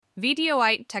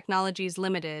VDOIT Technologies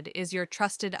Limited is your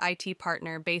trusted IT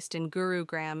partner based in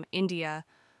Gurugram, India,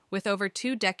 with over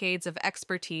 2 decades of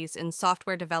expertise in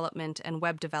software development and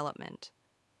web development.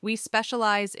 We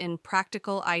specialize in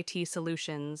practical IT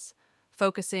solutions,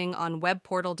 focusing on web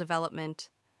portal development,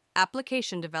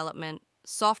 application development,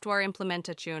 software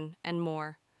implementation, and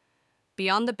more.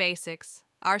 Beyond the basics,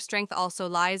 our strength also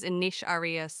lies in niche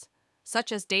areas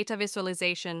such as data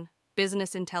visualization,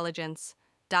 business intelligence,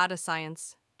 data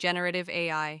science, generative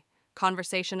AI,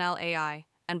 conversational AI,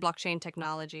 and blockchain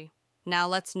technology. Now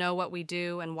let's know what we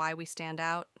do and why we stand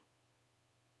out.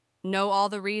 Know all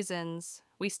the reasons.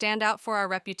 We stand out for our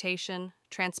reputation,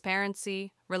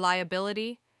 transparency,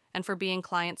 reliability, and for being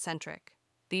client-centric.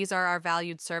 These are our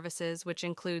valued services, which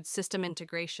include system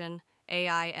integration,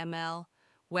 AI ML,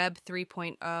 Web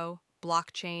 3.0,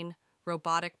 blockchain,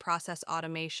 robotic process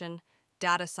automation,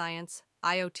 data science,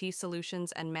 IoT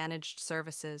solutions, and managed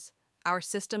services. Our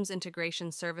systems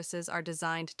integration services are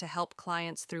designed to help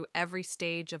clients through every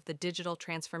stage of the digital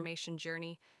transformation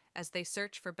journey as they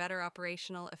search for better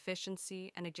operational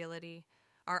efficiency and agility.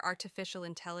 Our artificial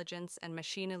intelligence and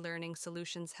machine learning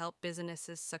solutions help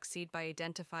businesses succeed by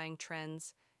identifying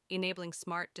trends, enabling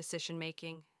smart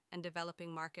decision-making, and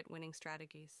developing market-winning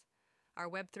strategies. Our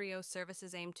Web 3.0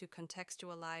 services aim to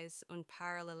contextualize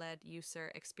unparalleled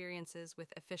user experiences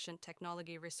with efficient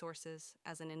technology resources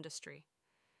as an industry.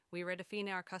 We redefine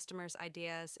our customers'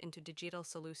 ideas into digital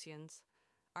solutions.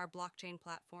 Our blockchain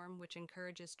platform, which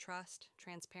encourages trust,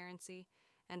 transparency,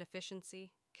 and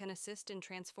efficiency, can assist in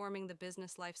transforming the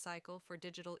business lifecycle for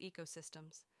digital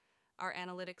ecosystems. Our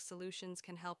analytics solutions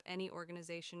can help any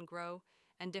organization grow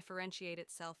and differentiate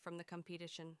itself from the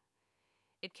competition.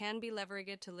 It can be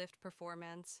leveraged to lift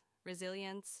performance,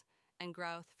 resilience, and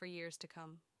growth for years to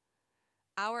come.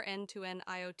 Our end-to-end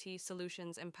IoT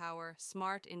solutions empower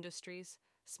smart industries,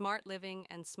 smart living,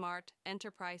 and smart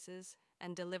enterprises,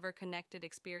 and deliver connected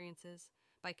experiences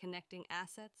by connecting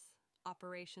assets,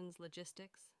 operations,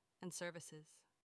 logistics, and services.